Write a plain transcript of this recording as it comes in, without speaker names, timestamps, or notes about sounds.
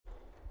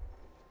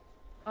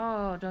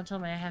Oh, don't tell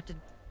me I have to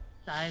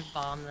dive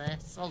bomb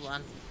this. Hold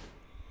on.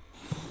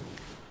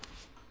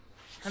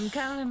 I'm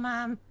coming,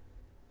 Mom.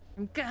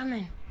 I'm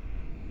coming.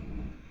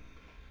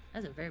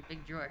 That's a very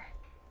big drawer.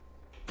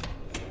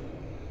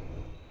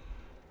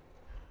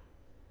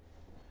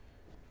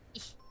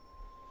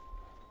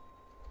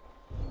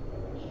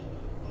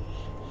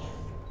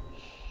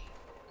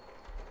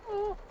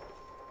 Oh.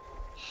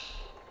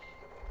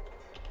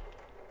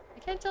 I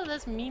can't tell if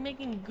that's me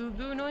making goo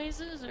goo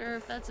noises or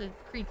if that's a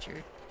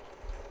creature.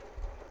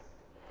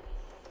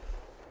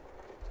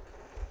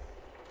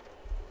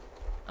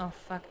 Oh,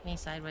 fuck me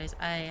sideways.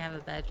 I have a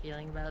bad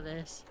feeling about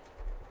this.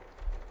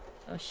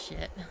 Oh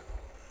shit.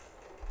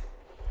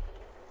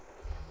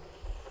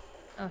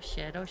 Oh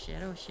shit, oh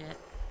shit, oh shit.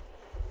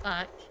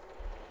 Fuck.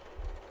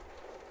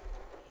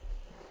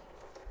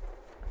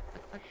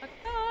 Fuck, fuck, fuck,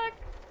 fuck.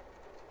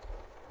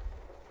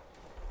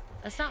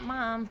 That's not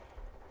Mom.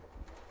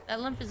 That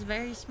lump is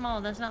very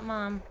small. That's not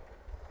Mom.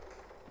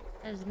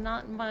 That is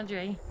not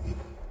Madre.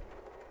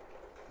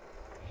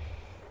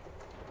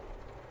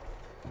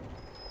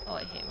 Oh,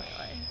 I hate my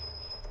life.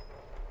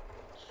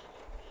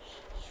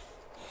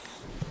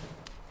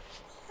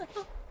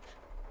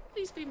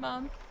 Please be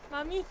Mom.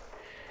 Mommy?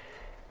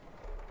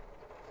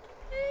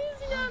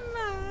 It's not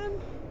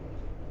Mom.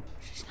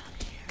 She's not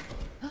here.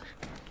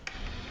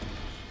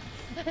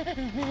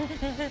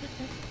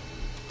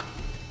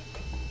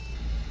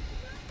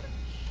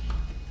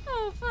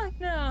 Oh, fuck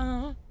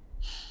no.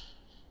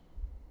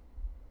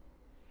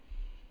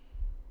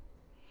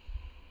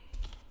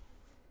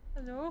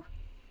 Hello?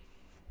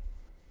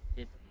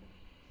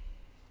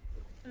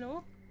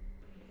 Hello?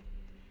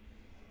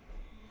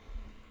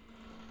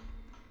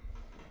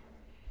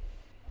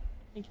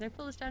 Hey, can I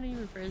pull this down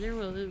even further?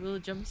 Will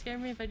it jump scare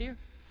me if I do?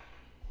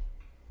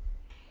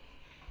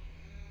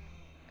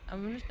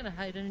 I'm just gonna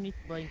hide underneath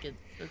the blanket.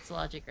 That's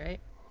logic, right?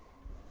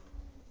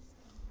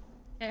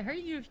 Can't hurt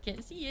you if you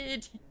can't see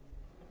it.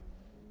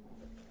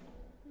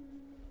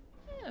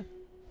 Yeah.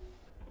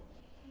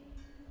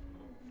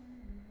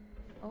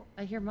 Oh,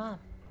 I hear Mom.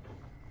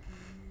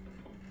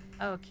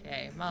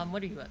 Okay, Mom,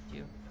 what are you up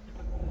to?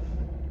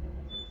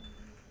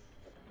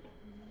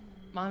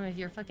 Mom, if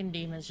you're fucking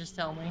demons, just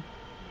tell me.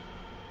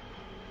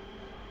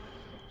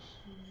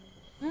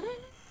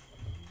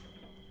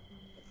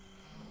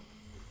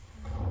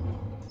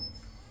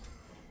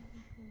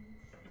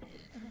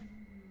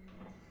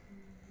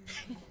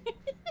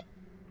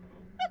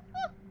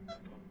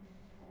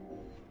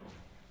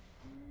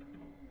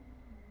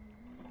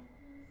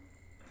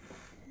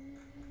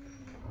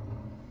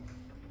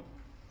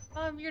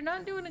 You're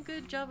not doing a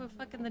good job of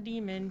fucking the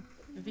demon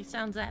if he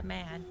sounds that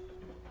mad.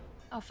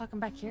 Oh, fuck, I'm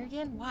back here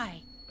again?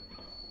 Why?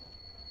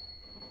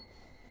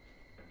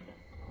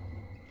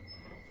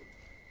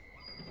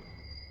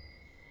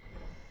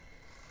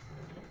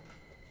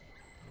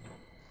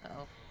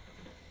 Uh-oh.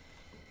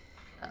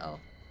 Uh-oh.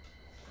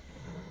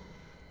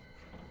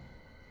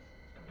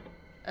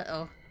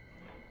 Uh-oh.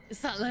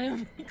 It's not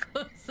letting me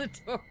close the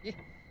door yet.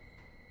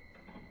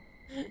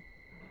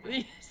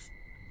 Please.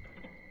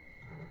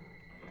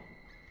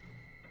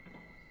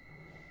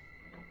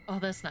 Oh,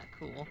 that's not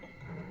cool.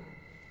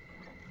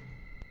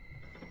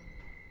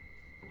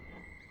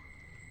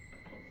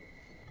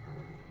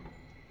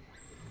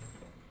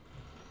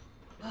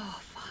 Oh,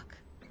 fuck.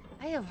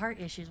 I have heart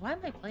issues. Why am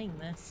I playing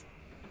this?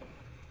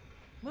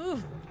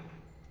 Move!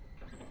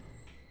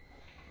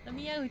 Let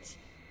me out!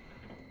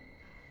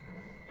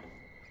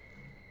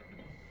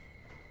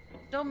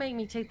 Don't make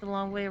me take the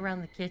long way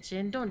around the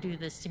kitchen. Don't do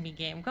this to me,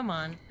 game. Come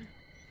on.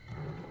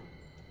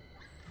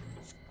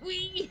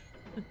 Squeeze!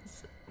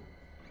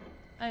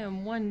 I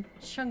am one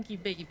chunky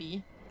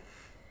baby.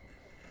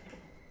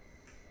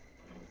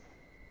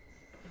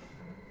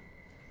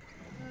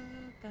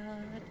 Oh,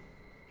 God.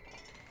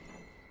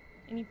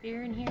 Any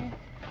beer in here?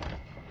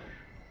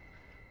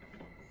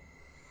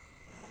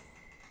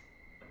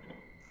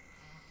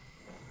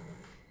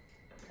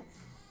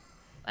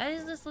 Why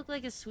does this look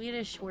like a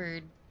Swedish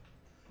word?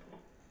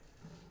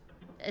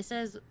 It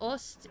says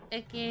ost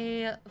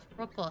eke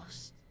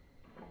frokost.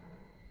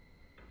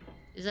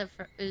 Is that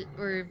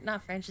or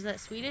not French? Is that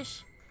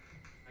Swedish?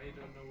 I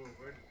don't know what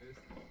word it is.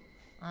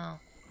 Oh.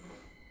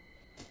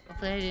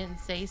 Hopefully I didn't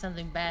say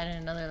something bad in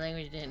another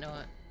language, didn't know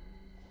it.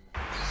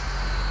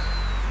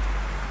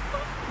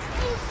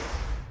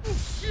 Oh,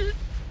 shit.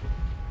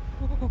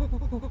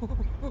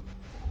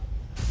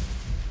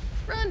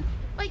 Run!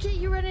 Why can't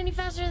you run any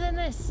faster than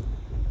this?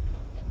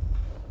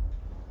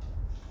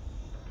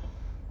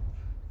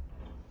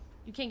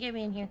 You can't get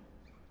me in here.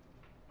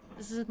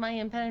 This is my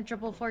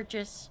impenetrable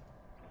fortress.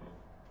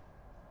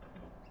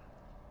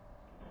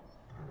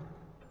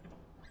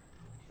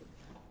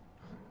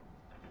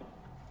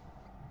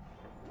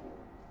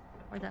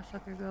 Where'd that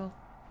fucker go?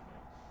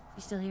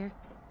 He's still here?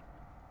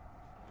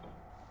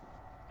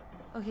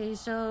 Okay,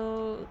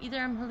 so either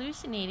I'm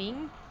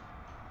hallucinating,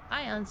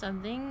 high on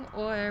something,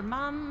 or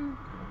Mom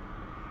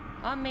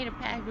made a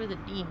pact with a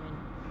demon.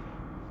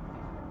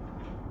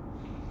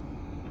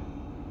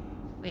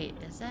 Wait,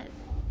 is that...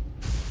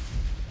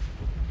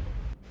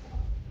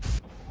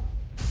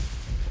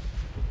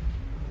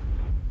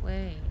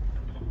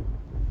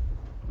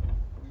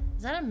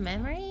 Is that a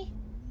memory?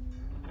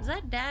 Is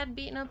that Dad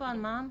beating up on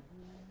Mom?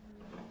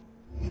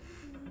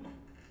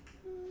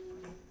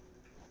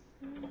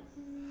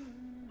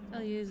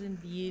 Tell you is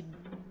indeed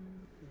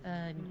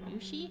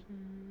Nushi?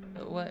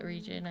 But what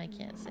region? I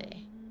can't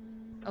say.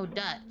 Oh,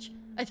 Dutch.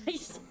 I thought you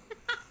said...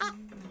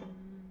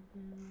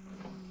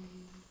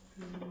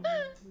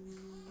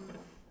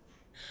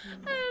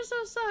 I am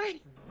so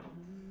sorry.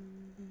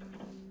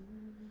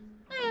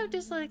 I have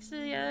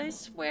dyslexia, I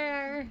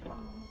swear.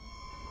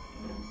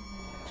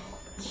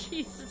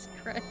 Jesus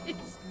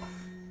Christ.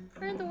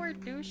 Where did the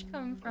word douche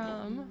come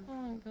from? Oh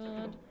my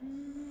god.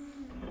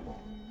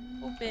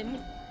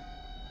 Open.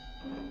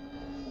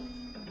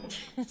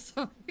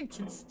 So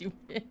freaking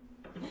stupid.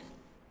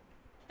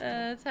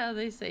 That's how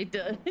they say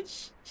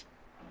Dutch.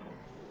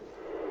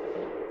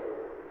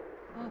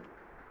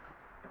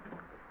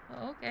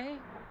 Oh, okay.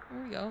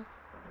 Here we go.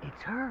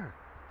 It's her.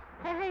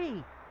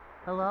 Hey!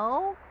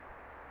 Hello?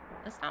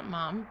 That's not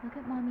Mom. Look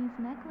at Mommy's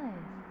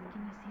necklace.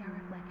 Can you see our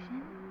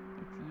reflection?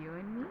 It's you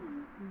and me.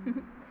 It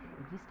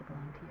used to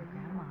belong to your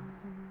grandma.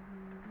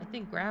 I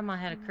think Grandma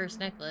had a cursed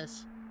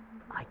necklace.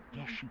 I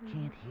guess she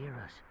can't hear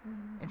us.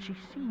 And she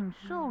seems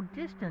so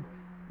distant.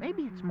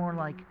 Maybe it's more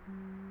like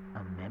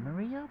a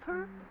memory of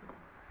her?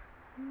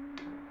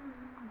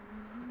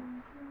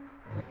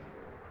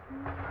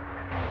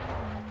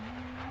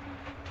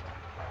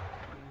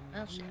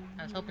 Oh shit.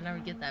 I was hoping I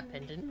would get that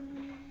pendant.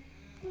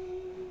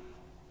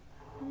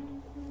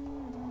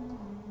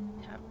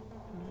 Tap.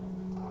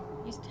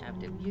 Use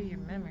tab to view your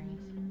memories.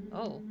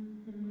 Oh.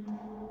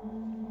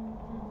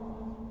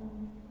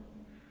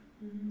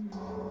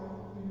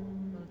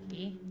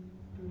 Okay.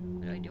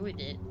 What do I do with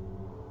it?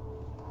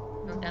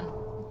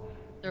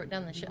 Throw it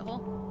down the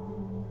shithole?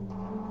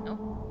 No?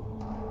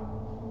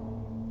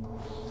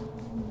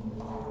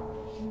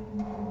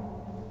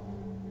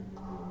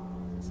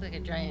 It's like a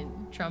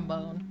giant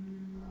trombone.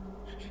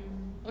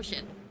 Oh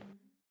shit.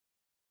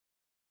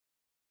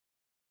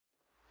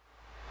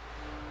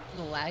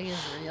 The lag is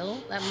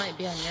real? That might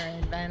be on your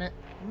end, Bennett.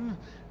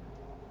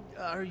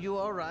 Are you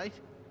all right?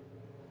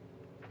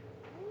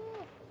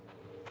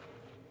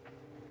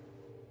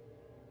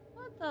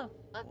 What the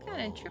fuck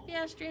kind of trippy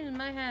ass dreams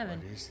am I having?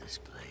 What is this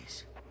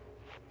place?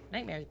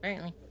 Nightmares,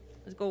 apparently.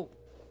 Let's go.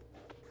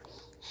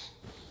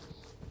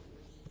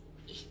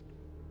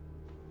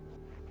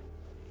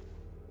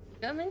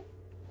 Coming?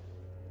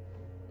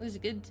 Looks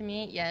good to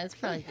me. Yeah, it's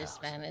probably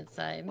just fan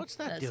inside. What's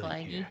that That's doing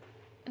laggy. here?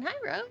 And hi,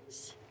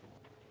 Rose.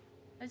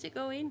 How's it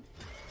going?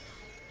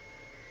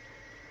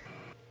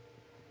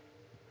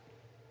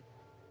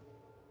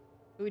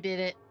 Who did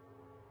it?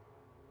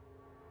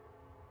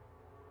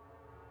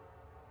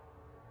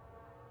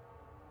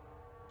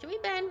 Can we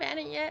ban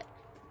it yet?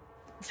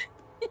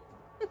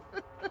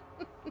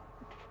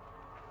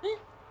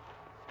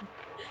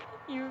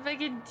 You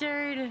fucking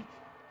turd.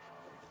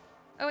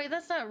 Oh wait,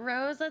 that's not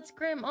Rose, that's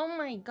Grim. Oh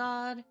my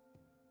god.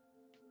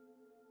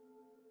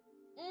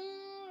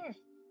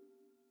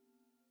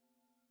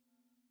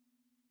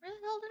 Where the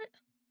hell did it?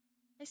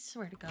 I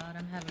swear to God,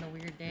 I'm having a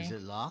weird day. Is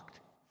it locked?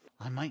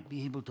 I might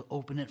be able to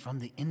open it from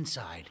the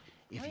inside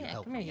if you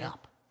help me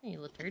up. Come here, you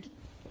little turd.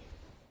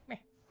 Come here.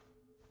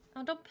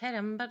 Oh, don't pet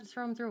him. I'm about to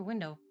throw him through a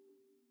window.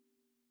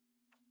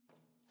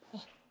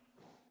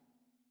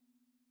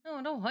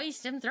 No, don't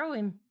hoist him. Throw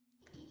him.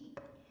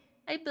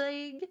 Hi,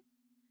 Blake.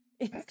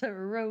 It's a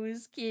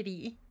Rose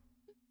kitty.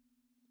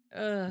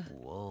 Ugh.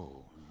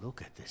 Whoa,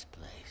 look at this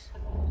place.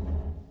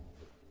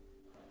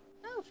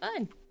 Oh,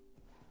 fun.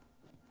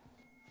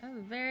 I have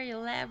a very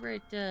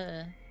elaborate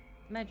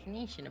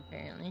imagination,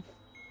 apparently.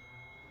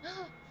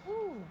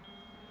 Ooh.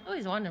 I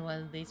always wanted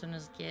one of these when I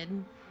was a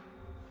kid.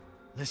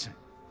 Listen.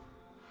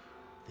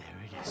 There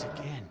it is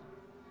again.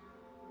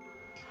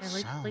 It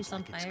light the place sounds on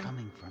like it's fire.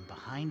 coming from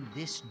behind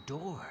this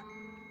door.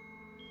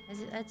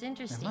 That's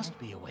interesting. There must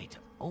be a way to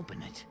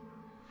open it.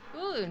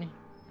 Ooh.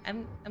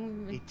 I'm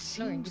It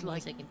seems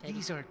like these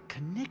these are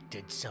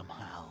connected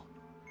somehow.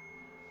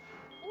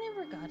 I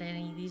never got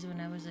any of these when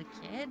I was a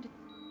kid.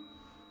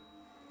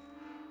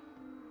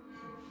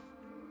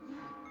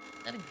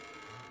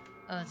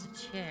 Oh, it's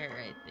a chair,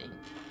 I think.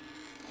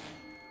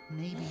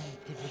 Maybe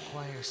it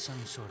requires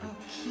some sort of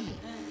key.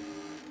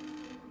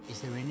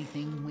 Is there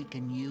anything we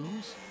can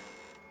use?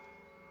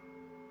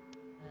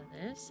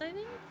 This, I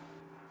think?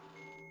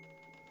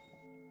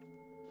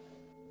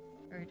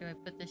 Or do I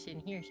put this in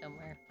here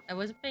somewhere? I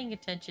wasn't paying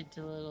attention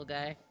to the little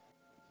guy.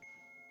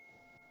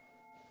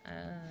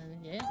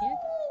 Yeah,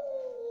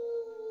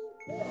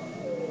 here.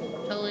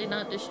 Totally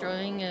not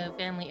destroying a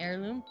family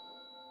heirloom.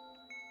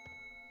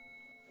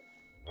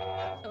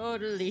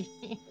 Totally.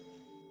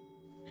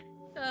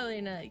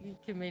 Totally not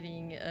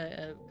committing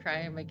a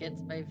crime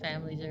against my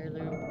family's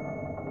heirloom.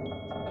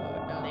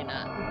 Totally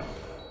not.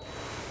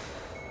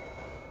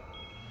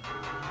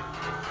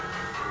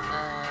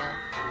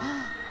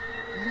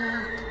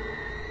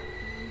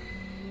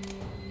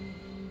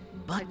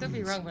 I could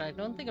be wrong, but I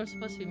don't think I'm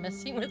supposed to be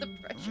messing with the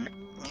pressure.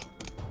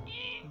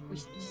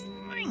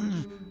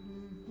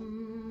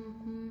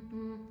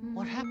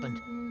 What happened?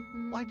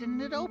 Why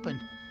didn't it open?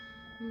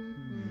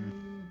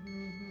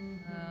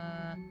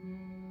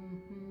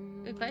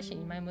 Good question.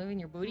 You mind moving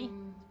your booty?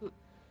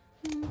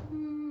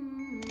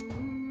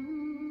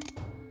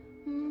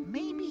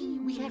 Maybe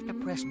we have to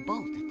press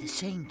both at the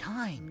same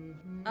time.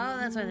 Oh,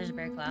 that's why there's a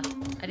bear claw.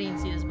 I didn't even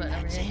see this button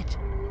over That's here. it.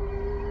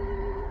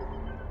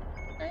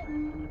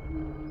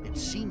 What? It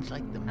seems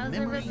like the How's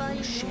memory everybody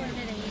you doing shared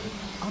today?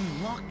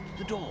 unlocked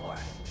the door.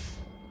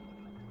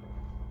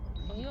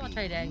 Well, you all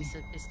try to act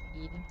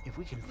sophisticated. If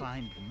we can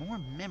find more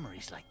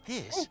memories like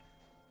this,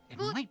 it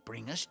might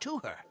bring us to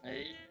her.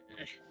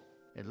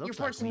 It looks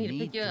like forcing we me to need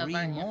pick you up, 3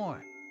 aren't you?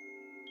 more.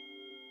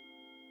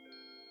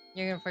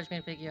 You're gonna force me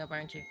to pick you up,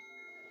 aren't you?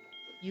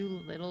 You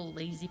little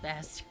lazy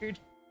bastard.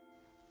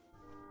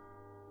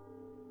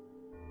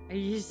 Are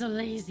you so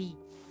lazy?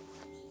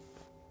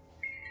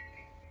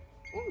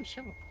 Ooh,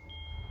 shovel.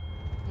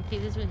 Okay,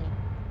 this with me.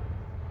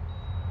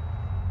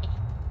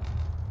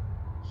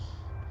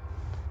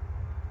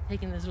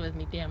 Taking this with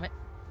me, damn it.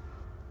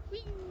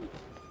 Whee!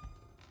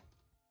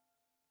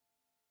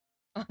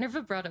 I wonder if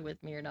I brought it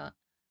with me or not.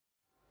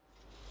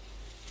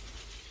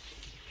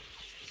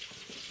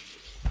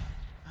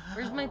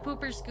 Where's my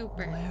pooper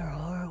scooper? Where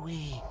are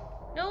we?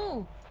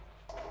 No!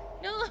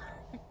 No!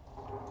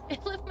 I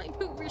left my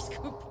pooper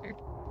scooper.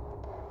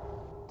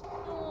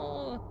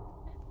 No!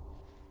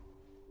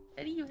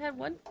 Eddie, you had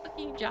one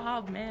fucking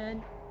job,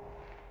 man.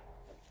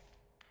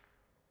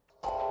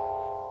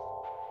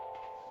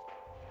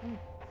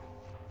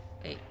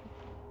 Wait.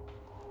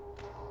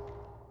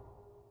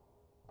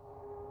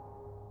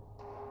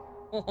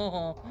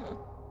 Oh.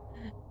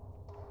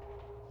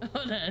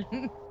 Hold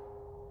on.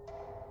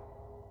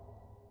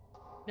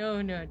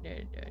 No, no, no, no,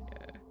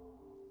 no.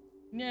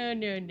 No,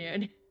 no, no,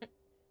 no.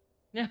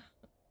 No.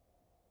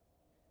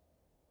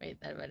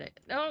 Wait, that minute.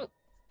 No!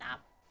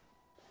 Stop.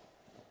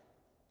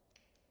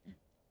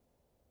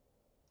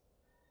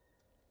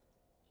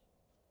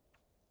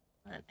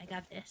 Hold on, I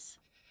got this.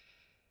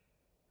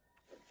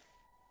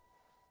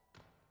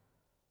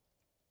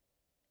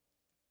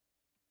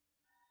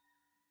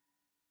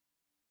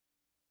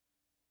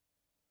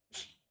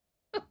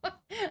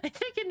 I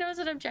think it knows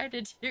what I'm trying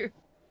to do.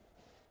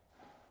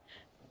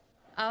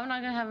 I'm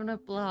not gonna have enough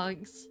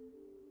blogs.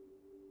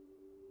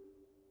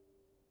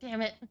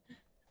 Damn it.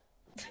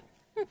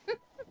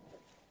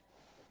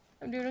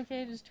 I'm doing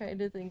okay, just trying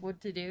to think what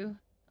to do.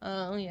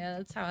 Oh yeah,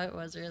 that's how it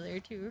was earlier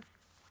too.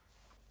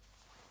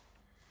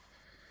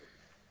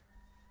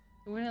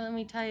 It wouldn't let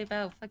me type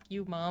out "fuck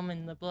you, mom"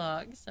 in the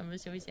blogs. I'm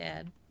so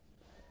sad.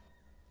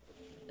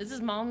 This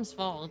is mom's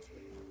fault.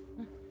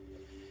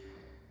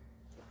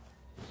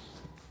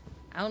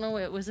 I don't know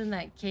what was in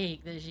that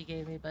cake that she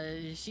gave me, but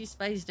she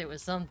spiced it with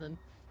something.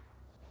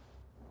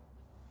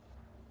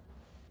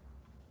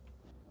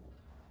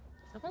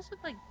 It almost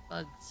look like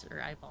bugs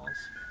or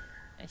eyeballs.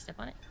 Can I step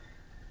on it?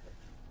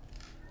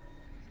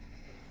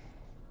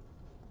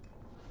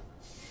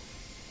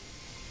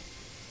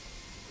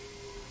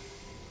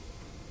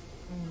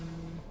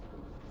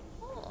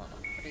 Oh,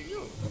 what are you?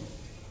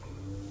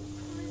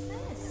 What is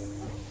this?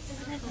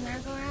 Is it a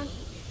merry-go-round?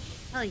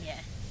 Hell yeah.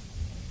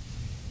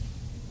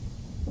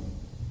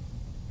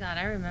 God,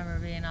 I remember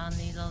being on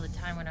these all the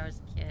time when I was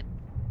a kid.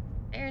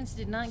 Parents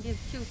did not give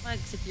 2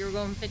 fucks if you were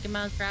going 50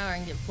 miles per hour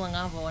and get flung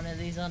off of one of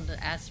these onto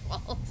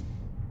asphalt.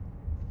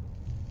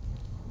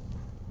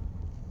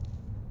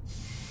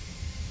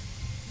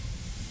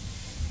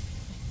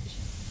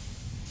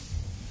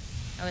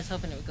 I was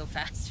hoping it would go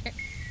faster.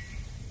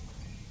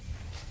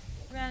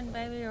 Run,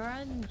 baby,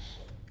 run!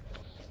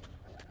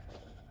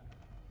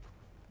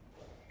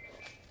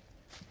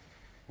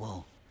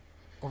 Whoa,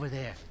 over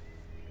there.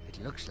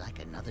 It looks like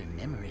another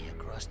memory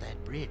across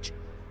that bridge.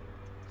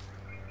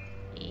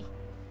 E.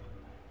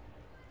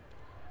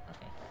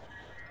 Okay.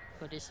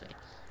 Go this way.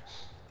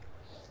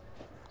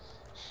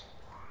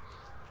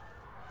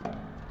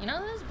 You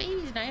know, those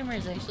baby's diaper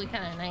is actually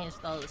kind of nice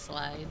with all the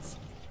slides.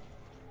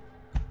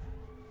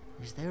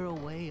 Is there a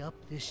way up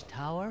this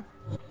tower?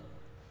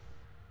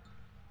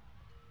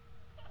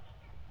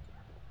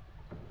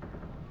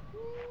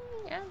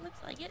 Yeah,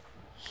 looks like it.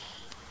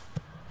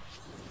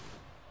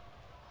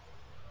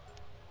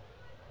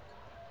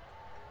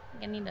 I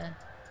think I need to...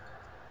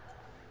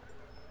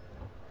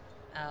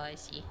 Oh, I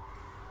see.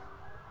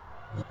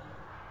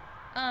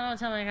 Oh, don't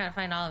tell me I gotta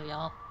find all of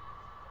y'all.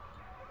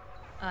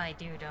 Oh, I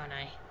do, don't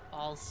I?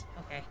 Balls.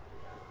 Okay.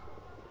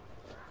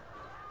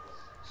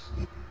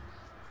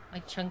 My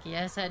chunky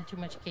ass had too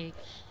much cake.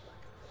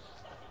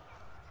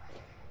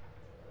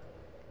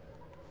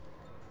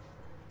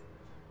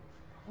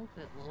 Oh,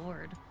 good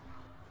lord.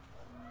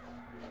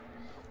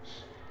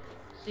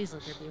 Please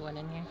let there be one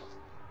in here.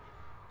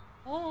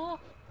 Oh,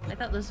 I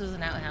thought this was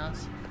an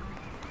outhouse.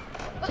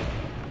 Oh,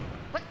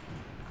 what?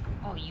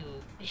 Oh, you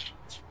bitch.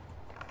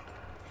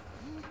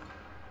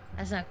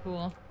 That's not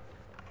cool.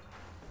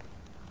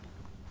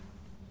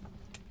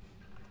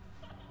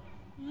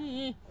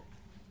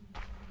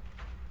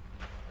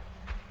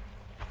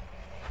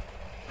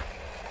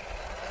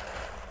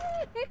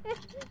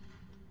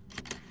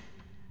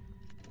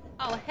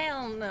 Oh,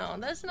 hell no.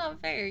 That's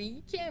not fair.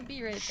 You can't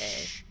be right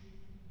there.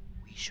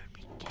 We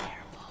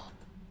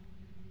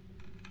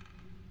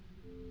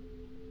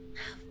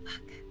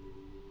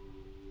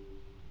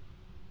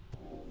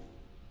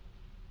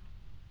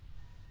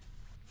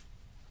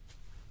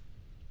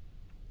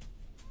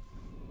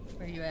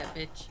you at,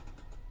 bitch?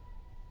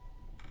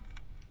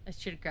 I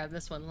should have grabbed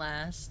this one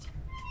last.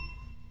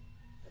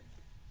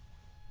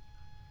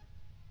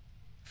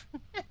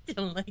 I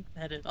don't like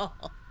that at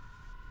all.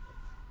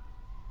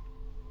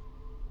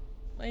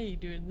 Why are you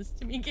doing this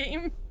to me,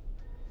 game?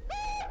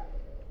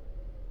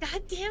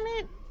 God damn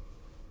it!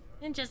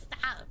 And just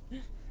stop.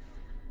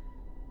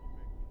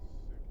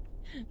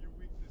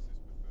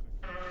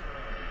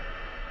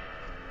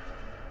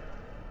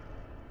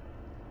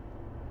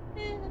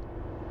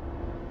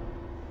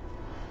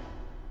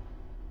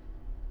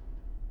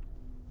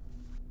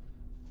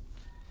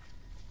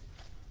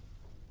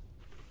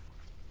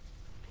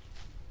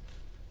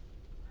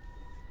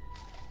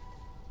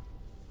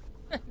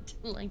 I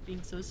don't like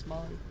being so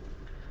small.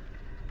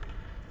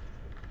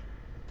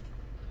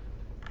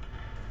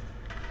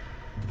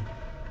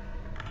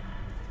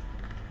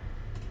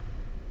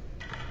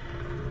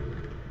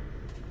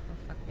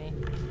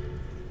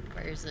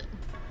 Where is it?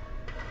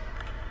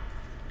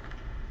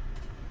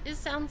 It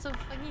sounds so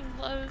fucking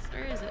close.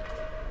 Where is it?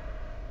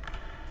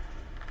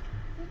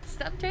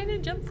 Stop trying to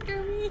jump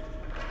scare me.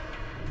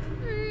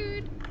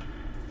 Rude.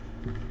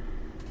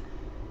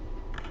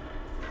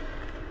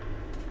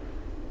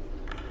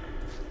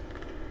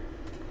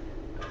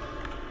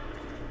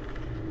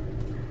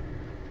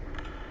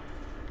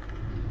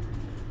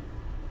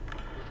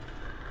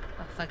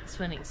 Oh fuck, it's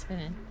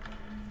spinning.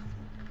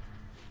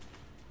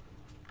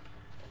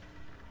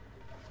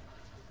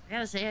 I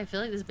gotta say, I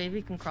feel like this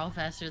baby can crawl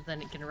faster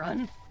than it can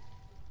run.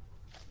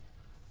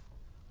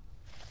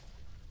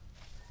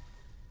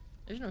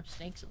 There's no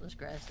snakes in this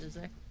grass, is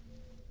there?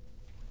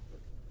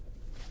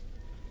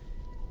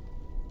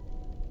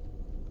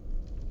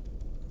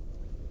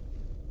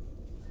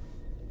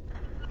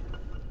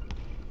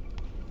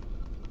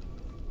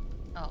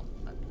 Oh,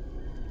 fuck.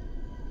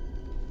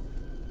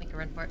 Make a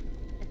run for it.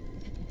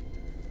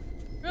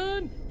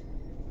 Run!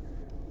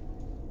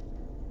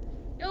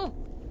 No!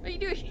 What are you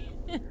doing?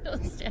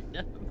 Don't stand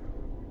up.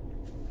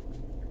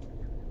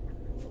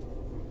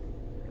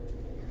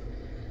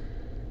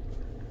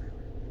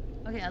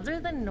 Okay,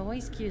 other than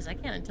noise cues, I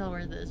can't tell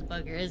where this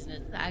bugger is, and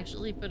it's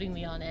actually putting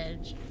me on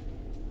edge.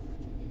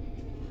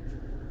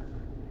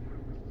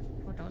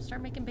 Oh, don't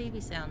start making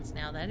baby sounds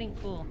now. That ain't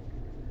cool.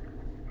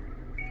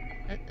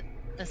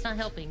 That's not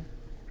helping.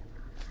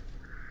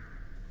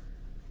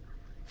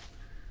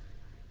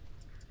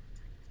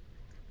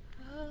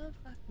 Oh,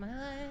 fuck my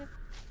life.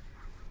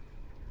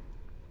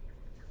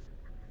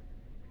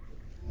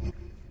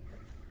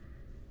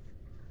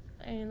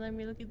 Hey, let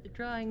me look at the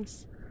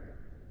drawings.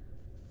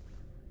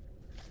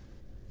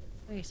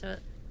 Wait, so...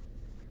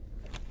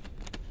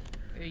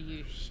 Are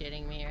you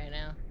shitting me right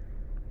now?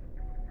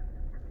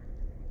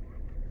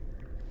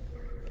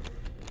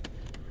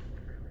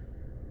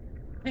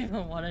 I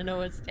don't want to know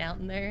what's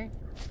down there.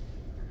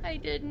 I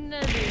did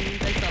nothing.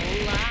 That's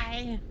a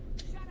lie.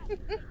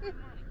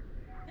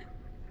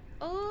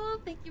 Oh,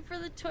 thank you for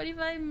the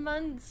 25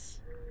 months.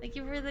 Thank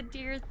you for the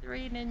tier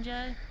 3,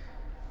 Ninja.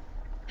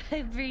 I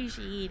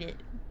appreciate it.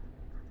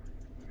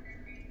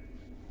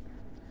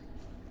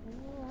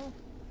 Oh.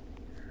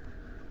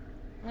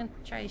 I'm gonna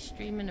try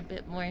streaming a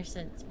bit more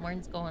since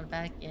Morn's going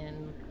back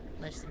in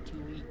less than 2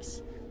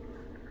 weeks.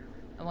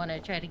 I want to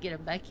try to get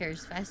him back here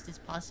as fast as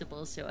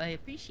possible, so I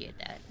appreciate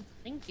that.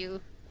 Thank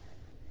you.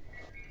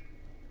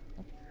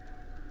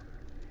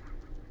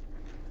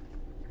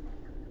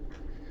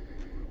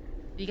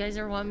 If you guys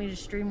ever want me to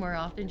stream more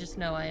often, just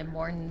know I am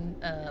more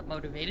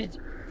motivated.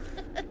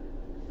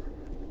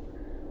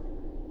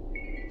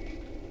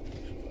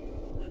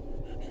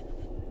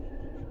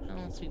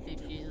 Oh, sweet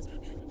baby Jesus.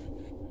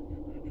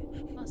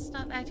 Oh,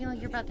 stop acting like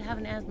you're about to have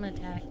an asthma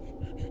attack.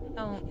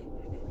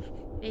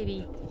 Don't.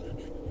 Baby.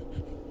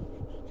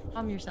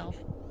 Calm yourself.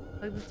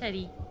 Play with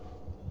Teddy.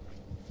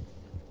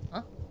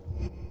 Huh?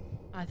 Oh,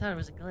 I thought it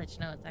was a glitch.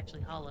 No, it's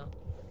actually hollow.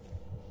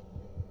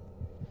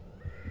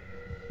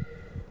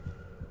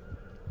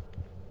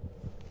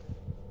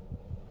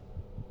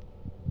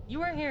 You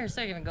weren't here a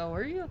second ago,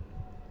 were you?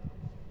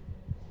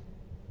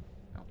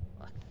 Oh,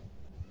 fuck.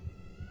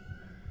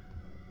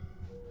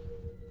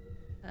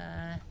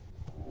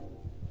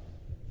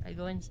 I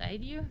go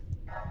inside you?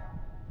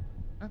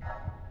 Huh?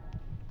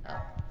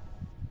 Oh.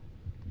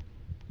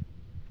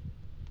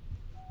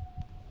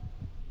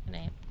 Can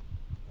I...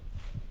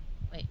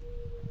 Wait.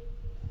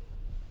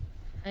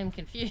 I'm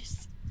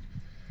confused.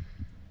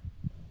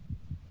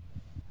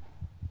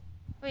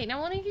 Wait,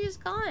 now one of you is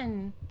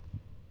gone.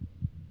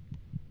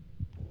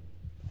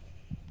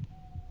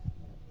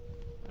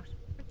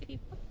 Frickety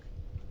fuck.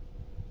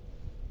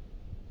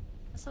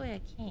 That's the way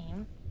I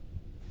came.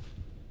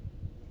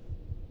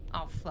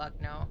 Oh fuck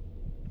no.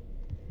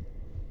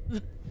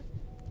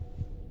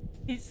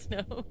 Please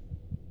snow.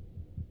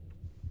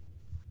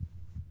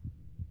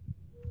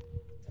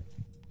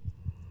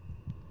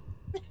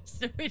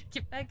 There's no way to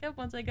get back up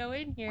once I go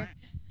in here.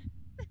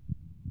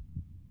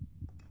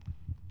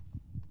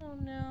 Oh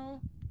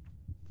no.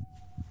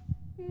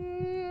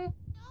 No!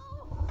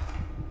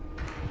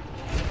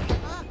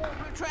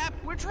 We're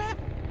trapped! We're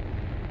trapped!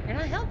 You're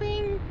not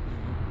helping!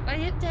 Why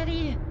hit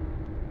Teddy?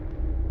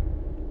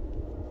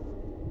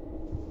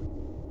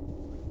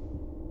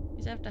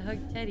 have to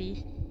hug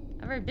Teddy.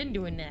 I've already been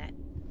doing that.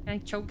 Can I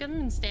choke him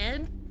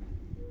instead?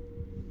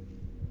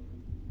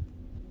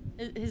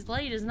 His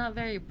light is not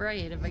very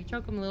bright. If I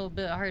choke him a little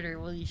bit harder,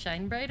 will he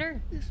shine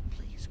brighter? This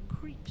place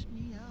creeps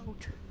me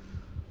out.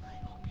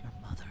 I hope your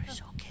mother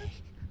is okay.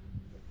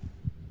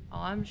 Oh,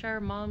 I'm sure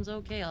Mom's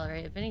okay,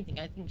 alright. If anything,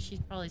 I think she's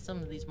probably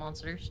some of these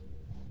monsters.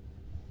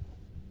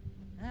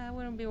 I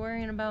wouldn't be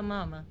worrying about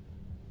Mama.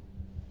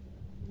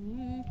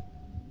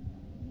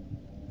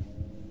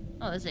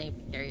 Oh, this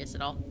ain't precarious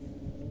at all.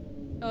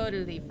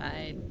 Totally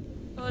fine.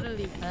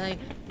 Totally fine.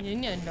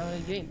 No,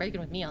 you ain't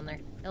breaking with me on there.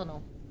 Hell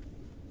no.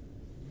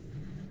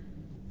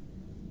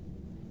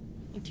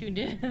 You tuned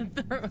in at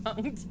the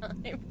wrong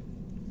time.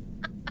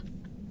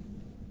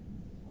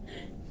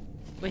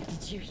 What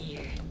did you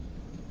hear?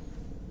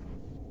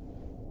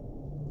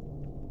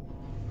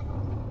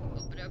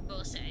 Open up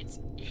both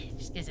sides.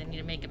 Just because I need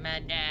to make a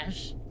mad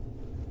dash.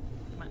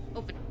 Come on,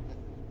 open.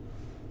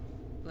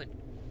 Good.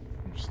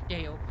 You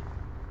stay open.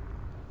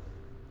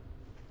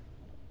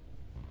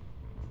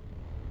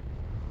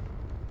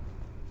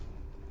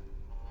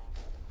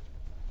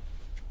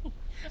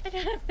 I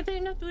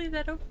didn't have to leave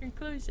that open and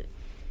close it.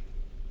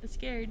 I'm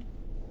scared.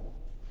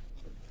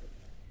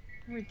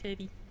 Poor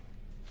Teddy.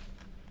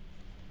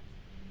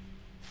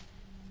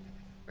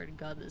 Swear to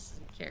God, this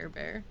is a Care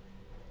Bear.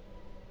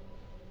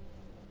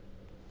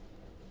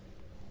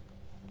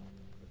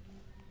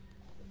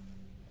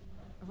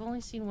 I've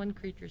only seen one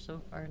creature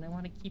so far, and I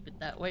want to keep it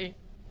that way.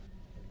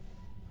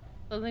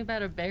 Something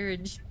about a bear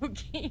is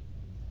joking.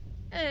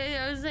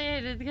 I was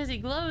saying it because he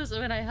glows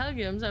when I hug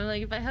him, so I'm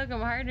like, if I hug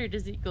him harder,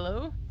 does he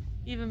glow?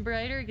 Even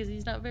brighter? Because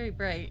he's not very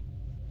bright.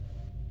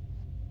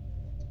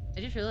 I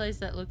just realized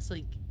that looks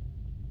like...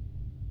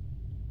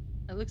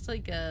 That looks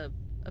like a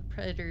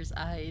predator's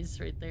eyes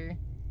right there.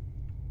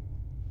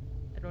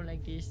 I don't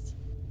like this.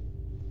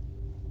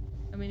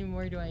 How many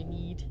more do I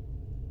need?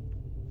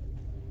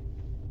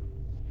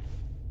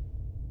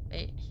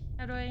 Wait,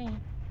 how do I...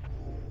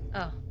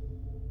 Oh.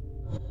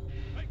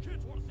 Hey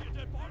kids, wanna see a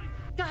dead body?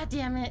 God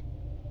damn it!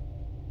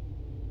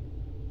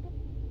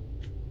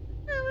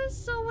 That was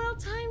so well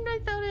timed. I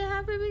thought it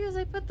happened because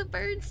I put the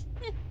birds.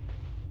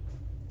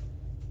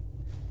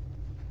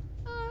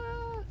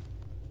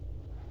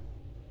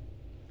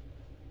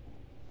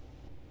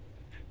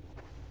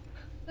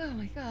 Oh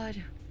my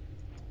god.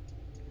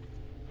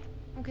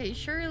 Okay,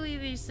 surely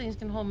these things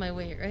can hold my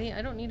weight, right?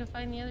 I don't need to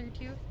find the other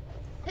two.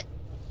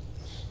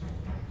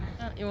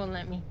 Oh, it won't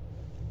let me.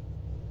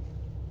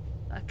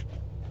 Fuck.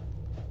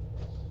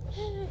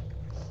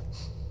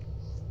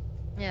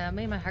 Yeah, it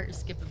made my heart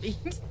skip a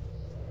beat.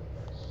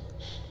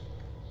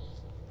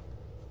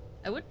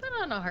 I would put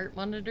on a heart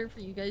monitor for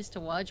you guys to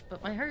watch,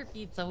 but my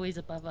heartbeat's always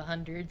above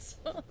 100,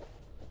 so...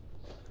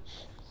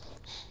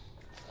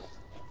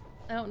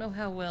 I don't know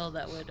how well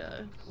that would,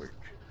 work.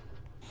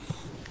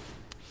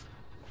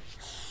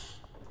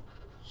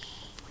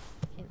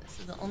 Okay, this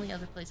is the only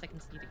other place I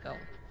can see to go.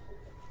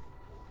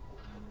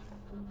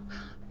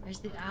 Where's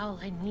the owl?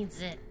 I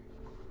needs it.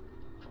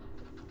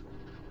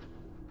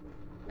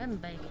 Run,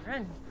 baby,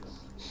 run.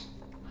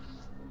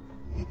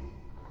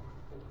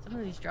 Some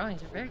of these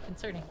drawings are very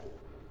concerning.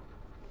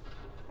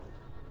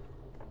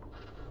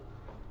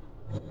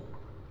 Oh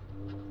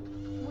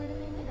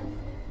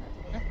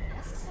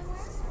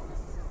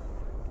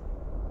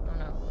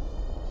no.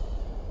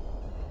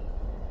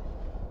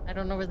 I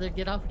don't know whether to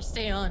get off or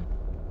stay on.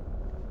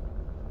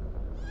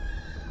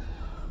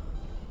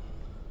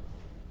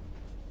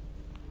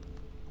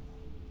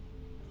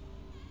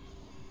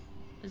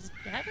 Is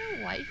that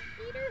a wife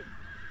beater?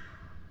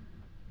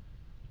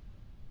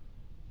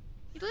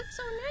 He looks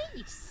so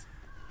nice.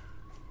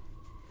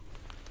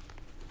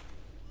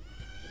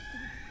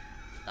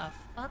 The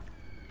fuck?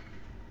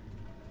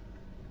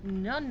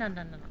 No, no,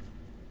 no, no, no.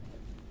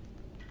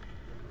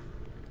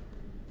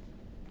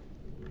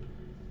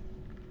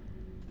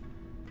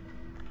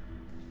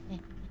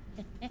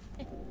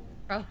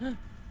 Bro. You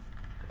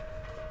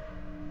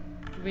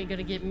ain't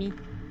gonna get me.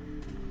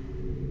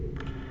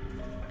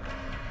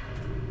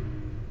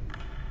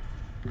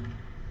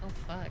 Oh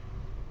fuck.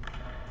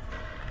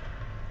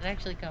 Is it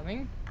actually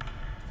coming?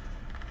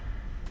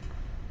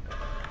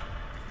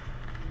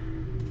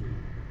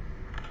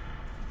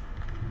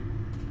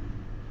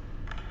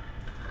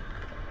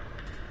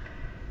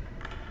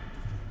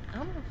 I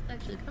don't know if it's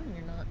actually coming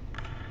or not.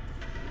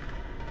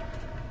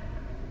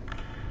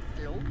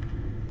 Hello?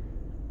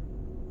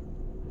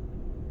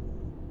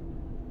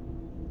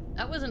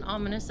 That wasn't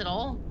ominous at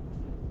all.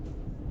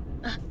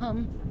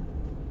 Hold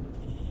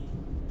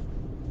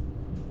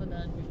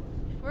on.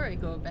 Before I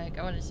go back,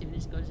 I want to see if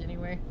this goes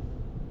anywhere.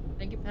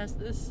 Can I get past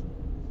this?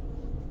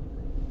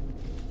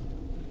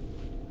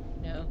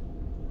 No.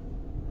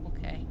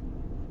 Okay.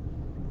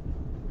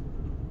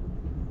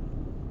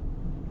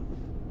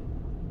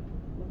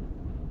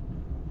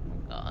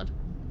 Oh god.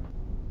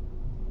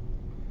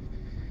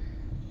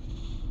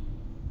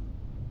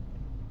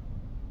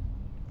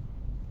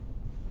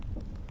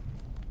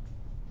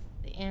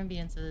 The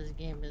ambience of this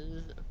game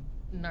is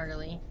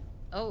gnarly.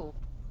 Oh.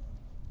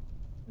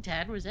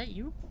 Dad, was that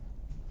you?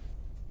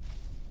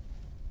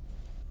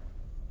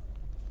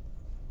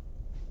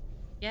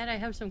 Yet I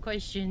have some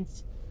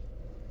questions.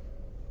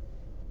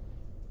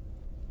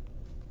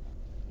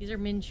 These are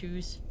men's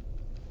shoes.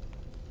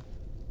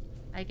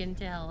 I can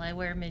tell I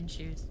wear men's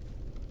shoes.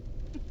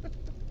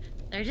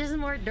 They're just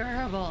more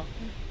durable.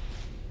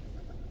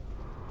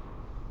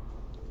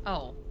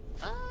 Oh.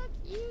 Fuck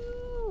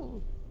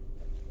you!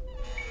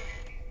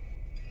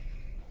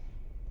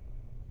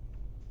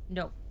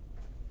 No.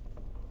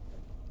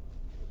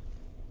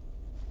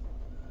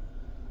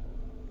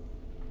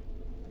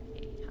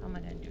 Okay, how am I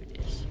gonna do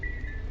this?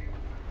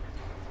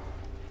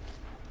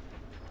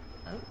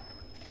 Oh.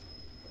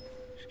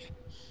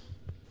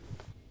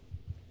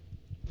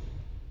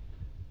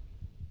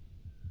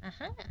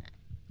 Uh-huh.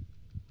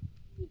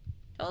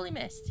 Totally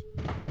missed.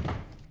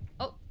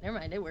 Oh, never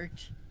mind, it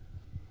worked.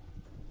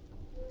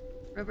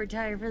 Rubber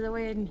tire for the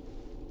win.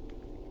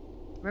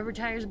 Rubber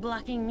tire's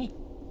blocking me.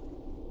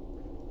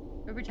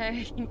 Rubber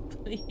tire,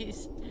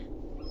 please.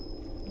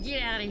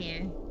 Get out of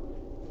here.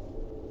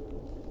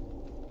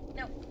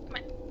 No, come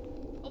on.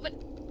 Open.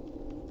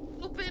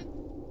 Open.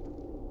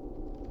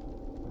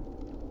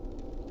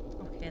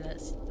 Okay,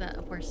 that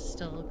horse is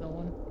still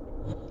going.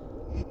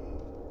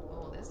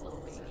 Oh, this little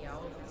baby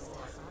owl is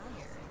tired.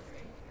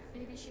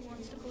 Maybe she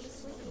wants to go to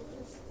sleep.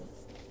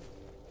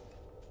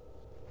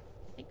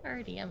 I think I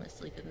already am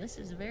asleep, and this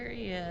is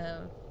very,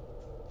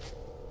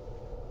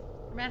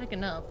 dramatic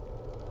enough.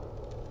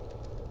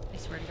 I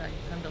swear to God, you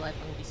come to life,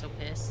 I'm gonna be so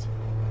pissed.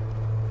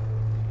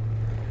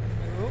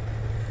 Nope.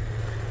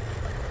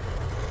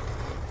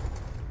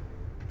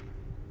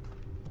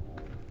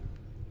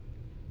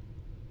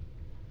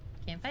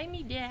 Can't find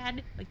me,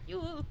 Dad. Like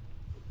you. Oh,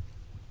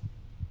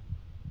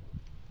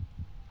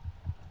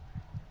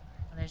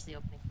 there's the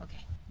opening.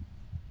 Okay.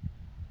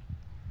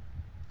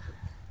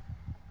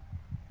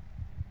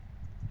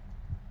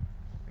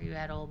 Where you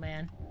at, old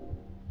man?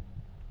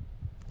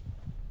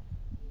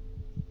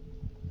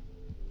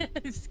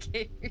 I'm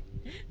scared.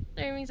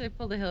 That means I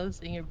pulled a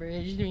Hellsinger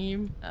Bridge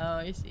meme. Oh,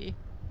 I see.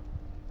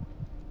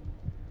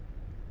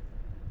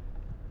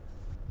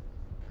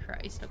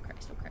 Christ, oh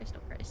Christ, oh Christ,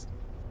 oh Christ.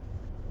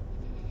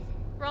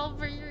 Crawl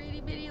for your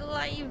itty bitty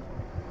life.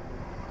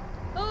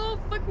 Oh,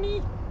 fuck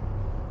me.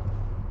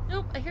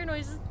 Nope, I hear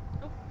noises.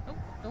 Nope, nope,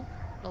 nope.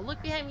 Don't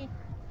look behind me.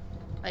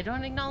 If I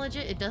don't acknowledge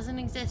it, it doesn't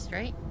exist,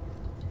 right?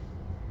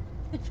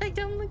 If I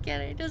don't look at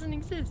it, it doesn't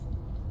exist.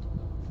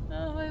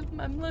 Oh,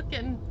 I'm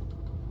looking.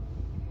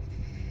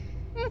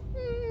 I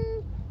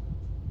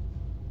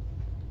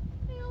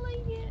don't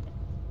like it.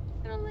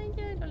 I don't like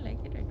it. I don't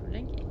like it. I don't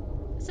like it.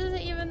 This isn't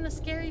even the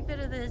scary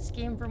bit of this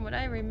game from what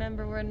I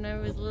remember when I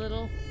was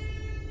little.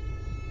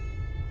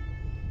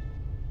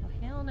 Oh,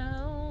 hell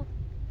no.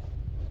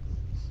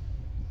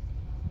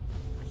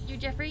 You,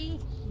 Jeffrey?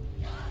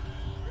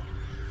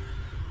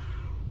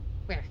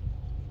 Where?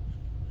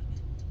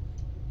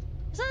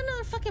 Is that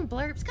another fucking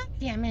blurbs? God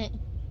damn it.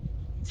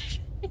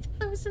 I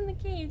thought I was in the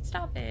game.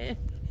 Stop it.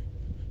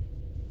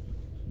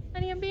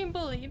 Honey, I'm being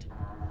bullied.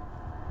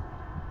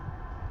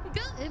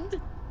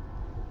 Good.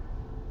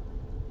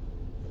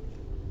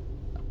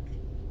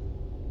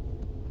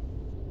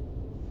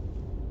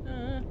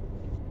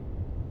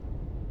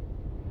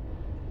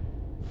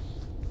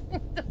 I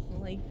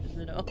don't like this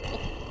at all.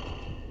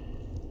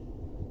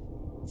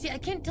 See, I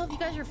can't tell if you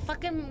guys are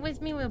fucking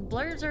with me with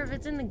blurbs or if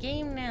it's in the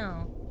game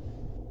now.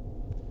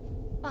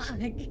 Fuck.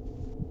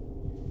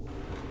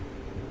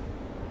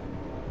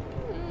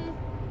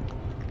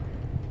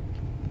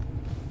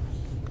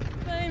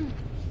 Fine.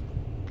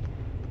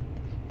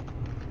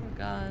 Oh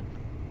God.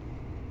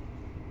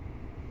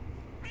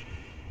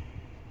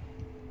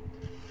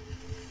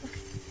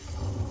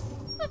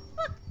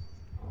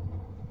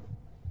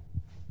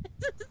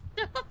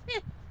 Stop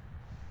it.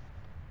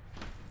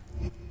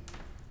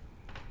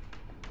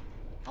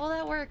 All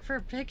that work for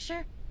a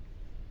picture?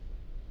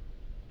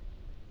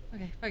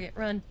 Okay, fuck it,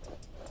 run.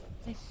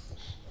 Okay.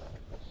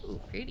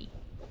 Ooh, pretty.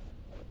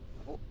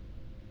 Oh.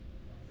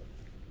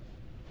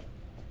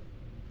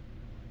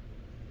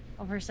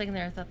 Oh, for a second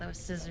there, I thought that was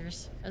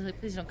scissors. I was like,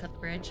 please don't cut the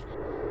bridge.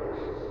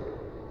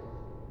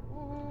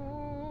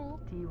 Oh.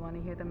 Do you want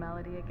to hear the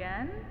melody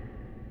again?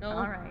 No.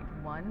 All right,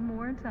 one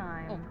more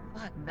time. Oh,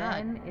 fuck,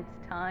 Then God. it's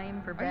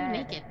time for Are bed.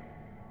 you naked?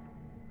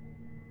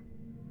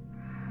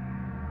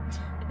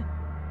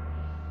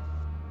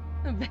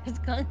 The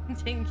best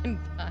content can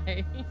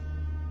buy.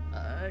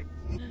 Fuck.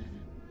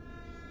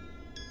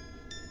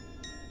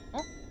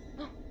 Oh.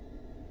 Oh.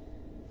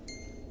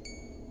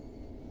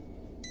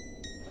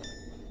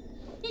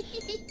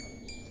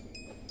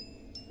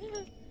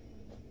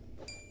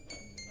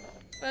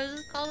 What is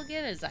this called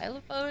again? A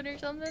xylophone or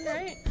something,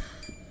 right?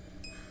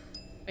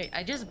 Wait,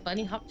 I just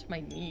bunny hopped to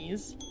my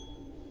knees.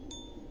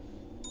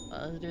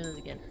 Let's do this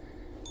again.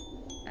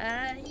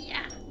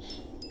 Yeah.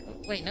 Oh,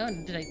 wait, no,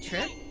 did I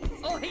trip?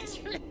 Oh, I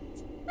tripped.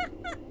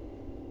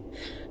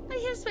 I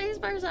hit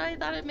spacebar, so I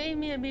thought it made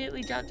me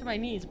immediately drop to my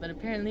knees, but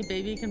apparently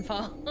baby can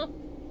fall.